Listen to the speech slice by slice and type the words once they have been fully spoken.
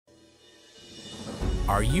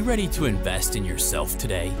Are you ready to invest in yourself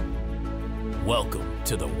today? Welcome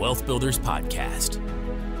to the Wealth Builders Podcast,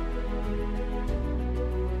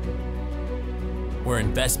 where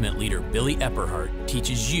investment leader Billy Epperhart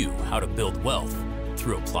teaches you how to build wealth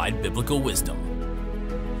through applied biblical wisdom.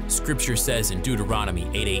 Scripture says in Deuteronomy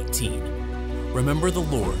 8:18, "Remember the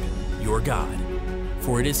Lord, your God,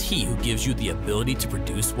 for it is He who gives you the ability to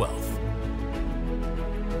produce wealth."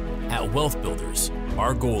 At Wealth Builders,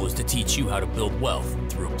 our goal is to teach you how to build wealth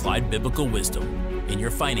through applied biblical wisdom in your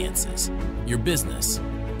finances, your business,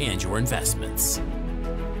 and your investments.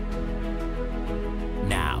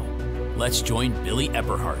 Now, let's join Billy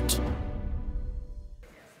Epperhart.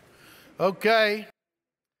 Okay.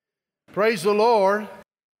 Praise the Lord.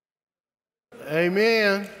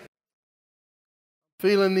 Amen.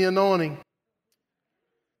 Feeling the anointing.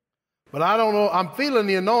 But I don't know, I'm feeling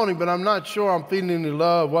the anointing, but I'm not sure I'm feeling any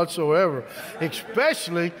love whatsoever,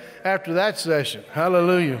 especially after that session.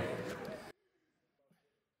 Hallelujah.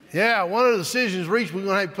 Yeah, one of the decisions reached we're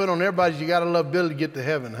going to have to put on everybody is you got to love Billy to get to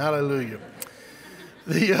heaven. Hallelujah.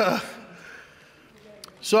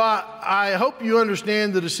 So I hope you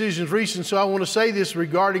understand the decisions reached, and so I want to say this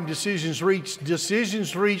regarding decisions reached.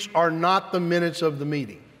 Decisions reached are not the minutes of the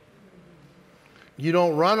meeting. You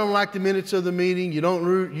don't run them like the minutes of the meeting. You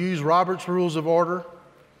don't use Robert's Rules of Order.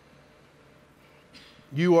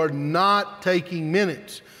 You are not taking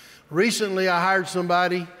minutes. Recently, I hired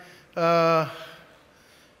somebody, I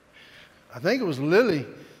think it was Lily,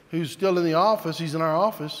 who's still in the office. He's in our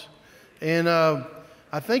office. And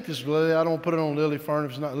I think this is Lily. I don't put it on Lily Fern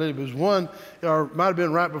if it's not Lily, but it was one, or it might have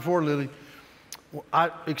been right before Lily.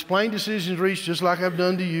 I explained decisions reached just like I've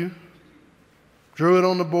done to you. Drew it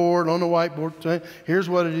on the board, on the whiteboard, saying, here's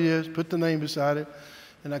what it is, put the name beside it.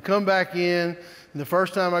 And I come back in, and the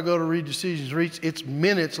first time I go to read decisions reached, it's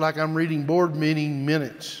minutes like I'm reading board meeting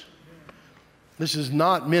minutes. This is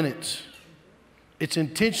not minutes. It's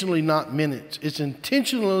intentionally not minutes. It's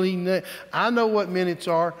intentionally, I know what minutes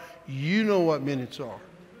are, you know what minutes are.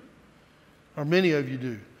 Or many of you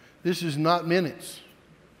do. This is not minutes.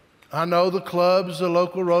 I know the clubs, the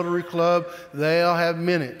local Rotary Club, they'll have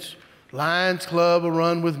minutes. Lions Club will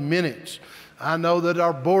run with minutes. I know that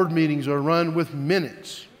our board meetings are run with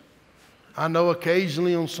minutes. I know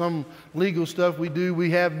occasionally on some legal stuff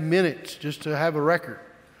we have minutes just to have a record.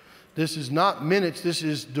 This is not minutes, this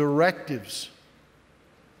is directives.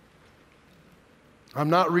 I'm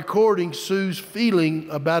not recording Sue's feeling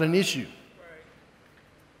about an issue.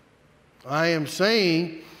 I am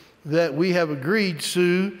saying that we have agreed,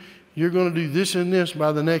 Sue, you're going to do this and this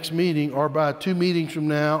by the next meeting or by 2 meetings from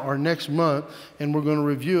now or next month, and we're going to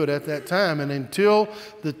review it at that time. And until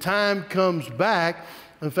the time comes back,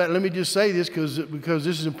 in fact, let me just say this because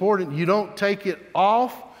this is important. You don't take it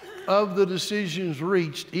off of the decisions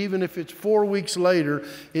reached. Even if it's 4 weeks later,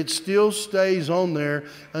 it still stays on there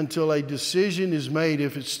until a decision is made.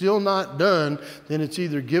 If it's still not done, then it's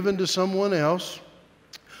either given to someone else,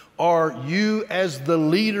 or you as the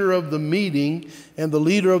leader of the meeting and the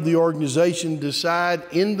leader of the organization decide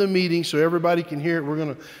in the meeting so everybody can hear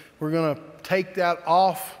it. We're gonna take that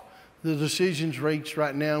off the decisions reached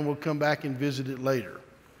right now, and we'll come back and visit it later.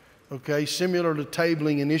 Okay, similar to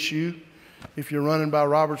tabling an issue if you're running by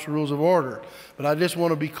Robert's Rules of Order. But I just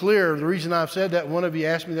want to be clear. The reason I've said that, one of you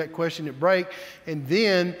asked me that question at break, and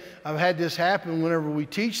then I've had this happen whenever we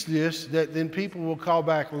teach this, that then people will call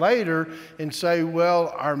back later and say,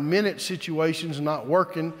 well, our minute situation's not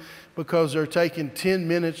working because they're taking 10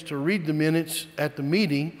 minutes to read the minutes at the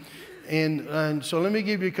meeting. And so let me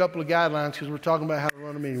give you a couple of guidelines because we're talking about how to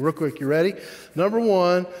run a meeting. Real quick, you ready? Number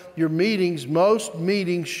one, your meetings, most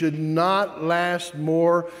meetings should not last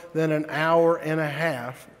more than an hour and a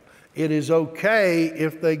half. It is okay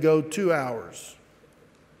if they go 2 hours.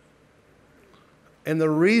 And the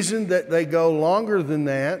reason that they go longer than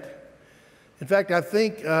that, in fact, I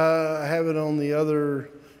think I have it on the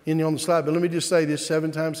slide, but let me just say this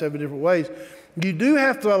 7 times, 7 different ways. You do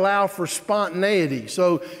have to allow for spontaneity.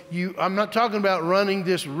 So I'm not talking about running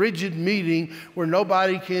this rigid meeting where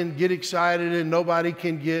nobody can get excited and nobody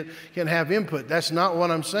can have input. That's not what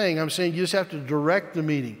I'm saying. I'm saying you just have to direct the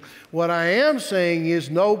meeting. What I am saying is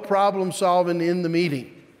no problem solving in the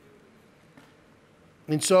meeting.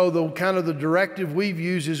 And so the directive we've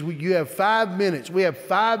used is you have 5 minutes. We have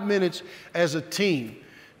 5 minutes as a team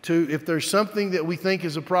if there's something that we think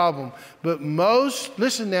is a problem. But most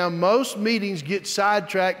meetings get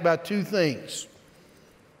sidetracked by 2 things.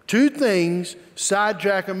 2 things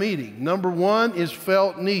sidetrack a meeting. Number one is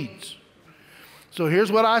felt needs. So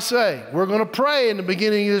here's what I say. We're going to pray in the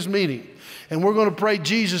beginning of this meeting. And we're going to pray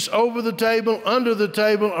Jesus over the table, under the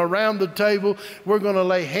table, around the table. We're going to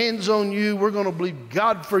lay hands on you. We're going to believe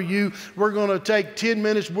God for you. We're going to take 10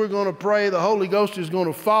 minutes. We're going to pray. The Holy Ghost is going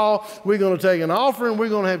to fall. We're going to take an offering. We're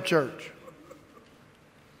going to have church.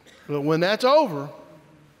 But when that's over,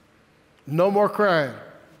 no more crying.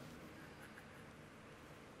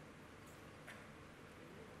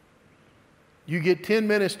 You get 10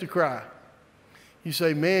 minutes to cry. You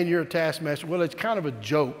say, man, you're a taskmaster. Well, it's kind of a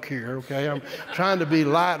joke here, okay? I'm trying to be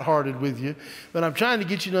lighthearted with you, but I'm trying to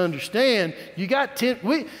get you to understand. You got 10.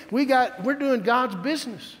 We're doing God's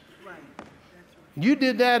business. Right. That's right. You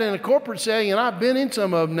did that in a corporate setting, and I've been in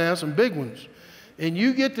some of them now, some big ones. And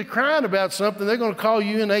you get to crying about something, they're going to call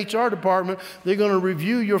you in the HR department. They're going to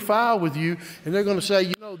review your file with you, and they're going to say,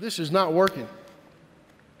 you know, this is not working.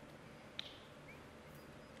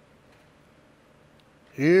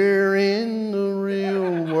 Here in the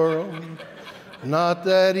real world, not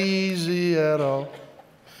that easy at all.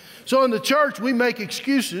 So in the church, we make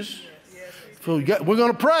excuses. So we're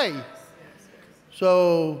going to pray.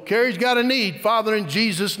 So Carrie's got a need. Father, in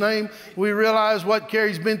Jesus' name, we realize what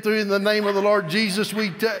Carrie's been through in the name of the Lord Jesus.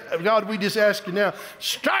 God, we just ask you now,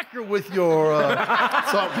 strike her with your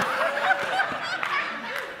something.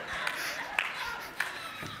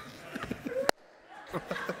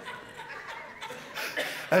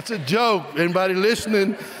 That's a joke. Anybody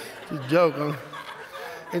listening? It's a joke. Huh?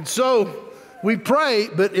 And so we pray,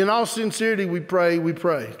 but in all sincerity, we pray,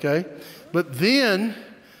 okay? But then,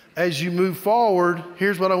 as you move forward,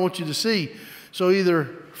 here's what I want you to see. So either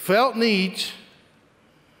felt needs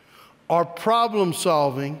or problem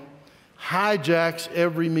solving hijacks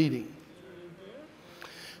every meeting.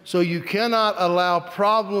 So you cannot allow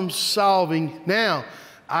problem solving. Now,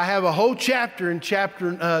 I have a whole chapter in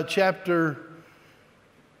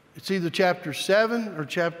it's either chapter 7 or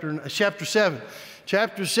chapter 7.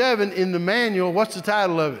 Chapter 7 in the manual, what's the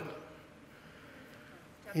title of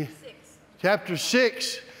it? Chapter 6. Chapter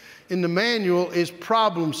 6 in the manual is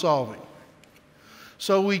problem solving.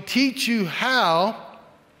 So we teach you how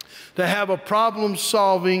to have a problem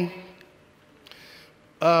solving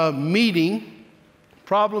meeting,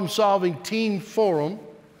 problem solving team forum,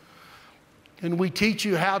 and we teach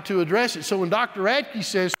you how to address it. So when Dr. Radke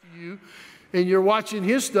says to you, and you're watching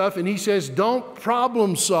his stuff, and he says, don't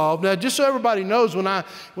problem solve. Now, just so everybody knows, when I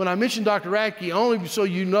mention Dr. Radke, only so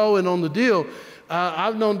you know and on the deal,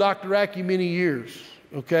 I've known Dr. Radke many years.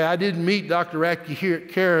 Okay, I didn't meet Dr. Radke here at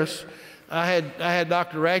Charis. I had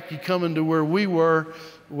Dr. Radke coming to where we were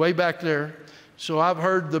way back there. So I've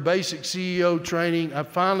heard the basic CEO training. I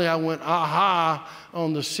went aha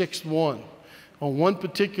on the 6th one, on one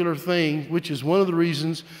particular thing, which is one of the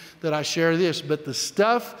reasons that I share this. But the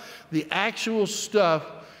stuff, the actual stuff,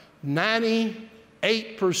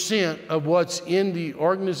 98% of what's in the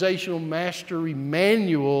organizational mastery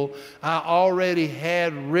manual, I already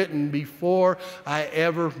had written before I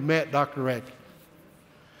ever met Dr. Radke.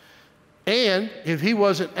 And if he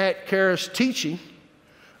wasn't at Charis teaching,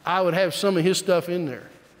 I would have some of his stuff in there.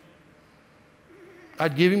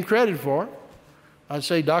 I'd give him credit for it. I'd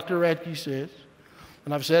say, Dr. Radke says,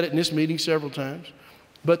 and I've said it in this meeting several times.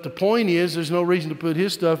 But the point is, there's no reason to put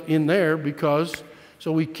his stuff in there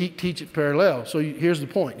so we teach it parallel. So here's the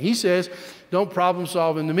point. He says, don't problem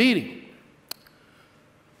solve in the meeting.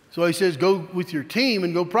 So he says, go with your team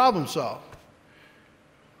and go problem solve.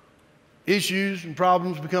 Issues and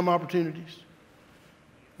problems become opportunities.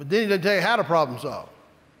 But then he doesn't tell you how to problem solve.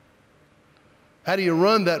 How do you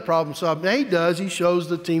run that problem solve? Now he does. He shows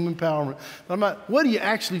the team empowerment. But what do you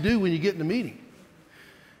actually do when you get in the meeting?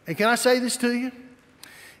 And can I say this to you?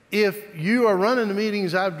 If you are running the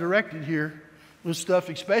meetings I've directed here with stuff,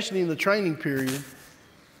 especially in the training period,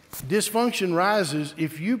 dysfunction rises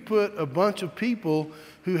if you put a bunch of people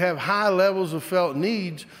who have high levels of felt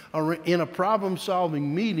needs in a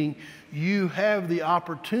problem-solving meeting. You have the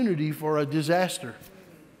opportunity for a disaster.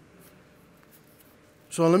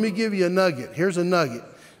 So let me give you a nugget. Here's a nugget.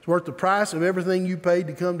 It's worth the price of everything you paid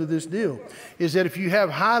to come to this deal. Is that if you have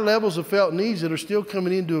high levels of felt needs that are still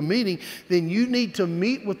coming into a meeting, then you need to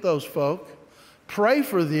meet with those folk, pray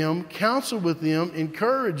for them, counsel with them,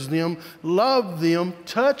 encourage them, love them,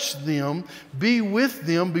 touch them, be with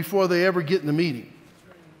them before they ever get in the meeting.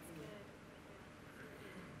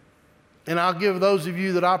 And I'll give those of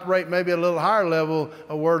you that operate maybe at a little higher level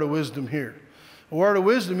a word of wisdom here. A word of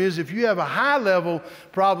wisdom is if you have a high-level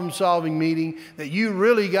problem-solving meeting that you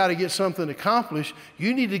really got to get something accomplished,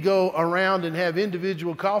 you need to go around and have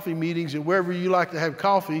individual coffee meetings at wherever you like to have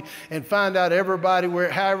coffee and find out how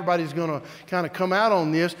everybody's going to kind of come out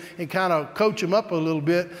on this and kind of coach them up a little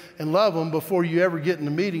bit and love them before you ever get in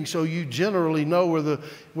the meeting, so you generally know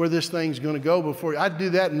where this thing's going to go before. I'd do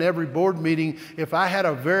that in every board meeting. If I had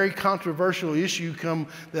a very controversial issue come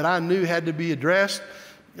that I knew had to be addressed,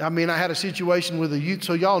 I mean, I had a situation with a youth,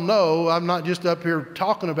 so y'all know I'm not just up here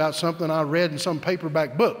talking about something I read in some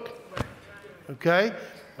paperback book, okay?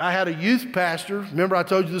 I had a youth pastor. Remember I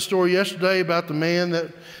told you the story yesterday about the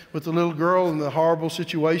man with the little girl and the horrible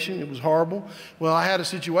situation? It was horrible. Well, I had a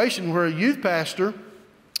situation where a youth pastor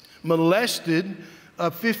molested a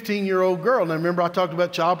 15-year-old girl. Now, remember I talked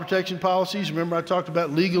about child protection policies? Remember I talked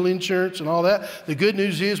about legal insurance and all that? The good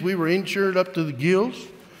news is we were insured up to the gills.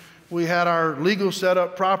 We had our legal set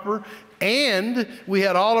up proper, and we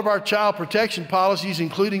had all of our child protection policies,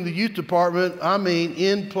 including the youth department,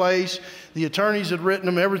 in place. The attorneys had written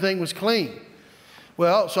them. Everything was clean.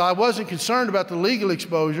 Well, so I wasn't concerned about the legal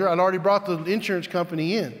exposure. I'd already brought the insurance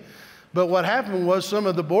company in. But what happened was some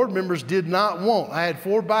of the board members did not want. I had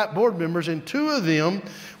 4 board members, and 2 of them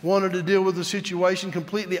wanted to deal with the situation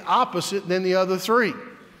completely opposite than the other 3.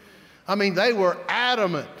 They were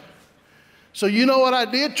adamant. So you know what I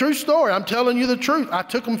did? True story. I'm telling you the truth. I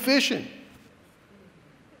took them fishing.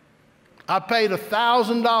 I paid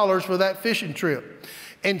 $1,000 for that fishing trip.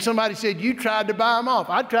 And somebody said, you tried to buy them off.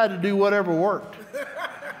 I tried to do whatever worked.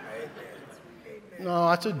 No,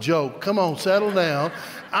 that's a joke. Come on, settle down.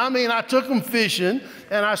 I took them fishing,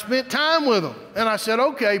 and I spent time with them. And I said,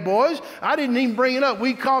 okay, boys, I didn't even bring it up.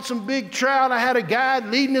 We caught some big trout. I had a guide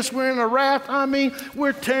leading us. We're in a raft.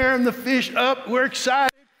 We're tearing the fish up. We're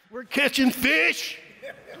excited. We're catching fish.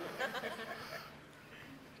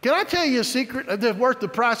 Can I tell you a secret that's worth the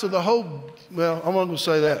price of the whole? Well, I'm not going to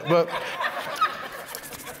say that, but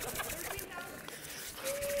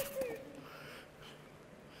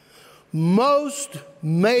most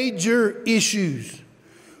major issues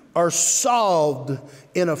are solved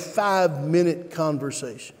in a 5-minute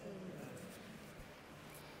conversation.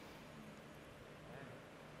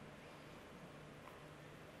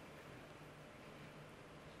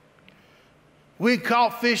 We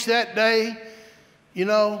caught fish that day.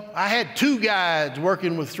 I had 2 guides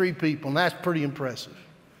working with 3 people, and that's pretty impressive.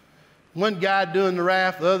 One guy doing the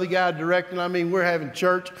raft, the other guy directing. We're having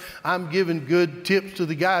church. I'm giving good tips to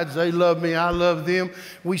the guides. They love me. I love them.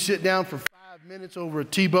 We sit down for 5 minutes over a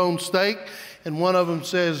T-bone steak, and one of them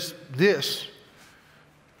says this.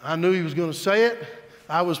 I knew he was going to say it.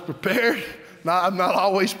 I was prepared. Now, I'm not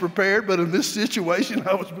always prepared, but in this situation,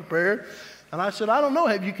 I was prepared. And I said, I don't know,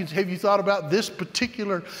 have you thought about this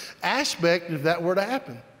particular aspect if that were to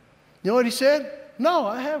happen? You know what he said? No,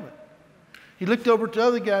 I haven't. He looked over to the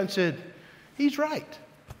other guy and said, he's right.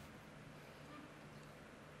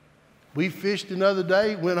 We fished another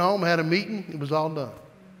day, went home, had a meeting, it was all done.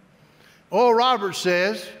 Oral Roberts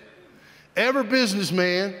says, every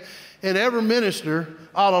businessman and every minister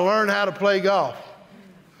ought to learn how to play golf,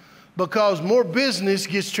 because more business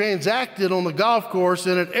gets transacted on the golf course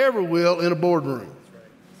than it ever will in a boardroom.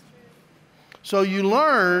 So you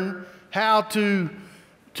learn how to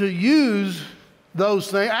use those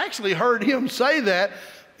things. I actually heard him say that.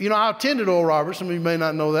 I attended Oral Roberts. Some of you may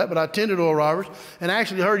not know that, but I attended Oral Roberts, and I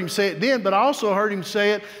actually heard him say it then, but I also heard him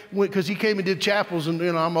say it because he came and did chapels, and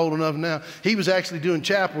I'm old enough now. He was actually doing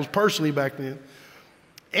chapels personally back then.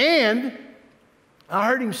 And I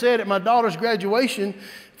heard him say it at my daughter's graduation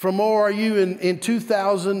from ORU in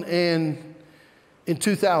 2001.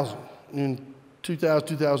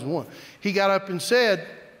 He got up and said,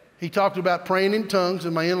 he talked about praying in tongues,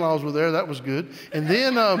 and my in-laws were there. That was good. And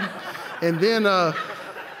then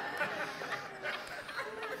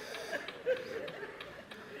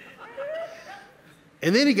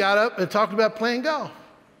he got up and talked about playing golf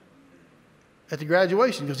at the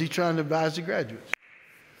graduation because he's trying to advise the graduates.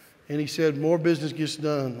 And he said, more business gets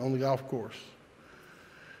done on the golf course.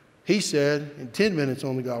 He said, in 10 minutes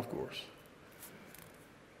on the golf course.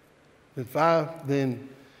 Than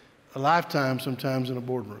a lifetime sometimes in a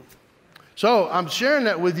boardroom. So I'm sharing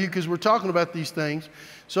that with you because we're talking about these things.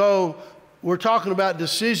 So we're talking about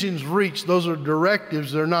decisions reached. Those are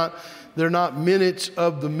directives. They're not minutes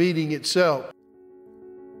of the meeting itself.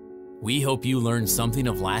 We hope you learned something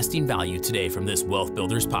of lasting value today from this Wealth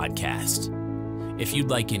Builders podcast. If you'd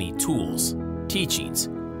like any tools, teachings,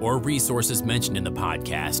 or resources mentioned in the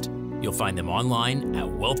podcast, you'll find them online at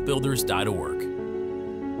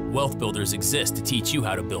wealthbuilders.org. Wealth Builders exists to teach you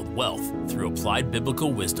how to build wealth through applied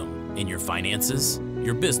biblical wisdom in your finances,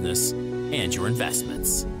 your business, and your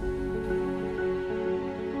investments.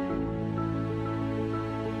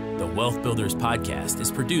 The Wealth Builders podcast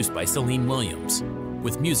is produced by Celine Williams,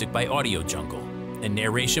 with music by Audio Jungle and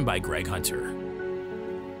narration by Greg Hunter.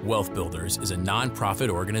 Wealth Builders is a nonprofit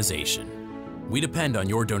organization. We depend on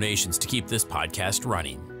your donations to keep this podcast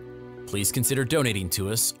running. Please consider donating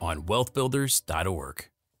to us on wealthbuilders.org.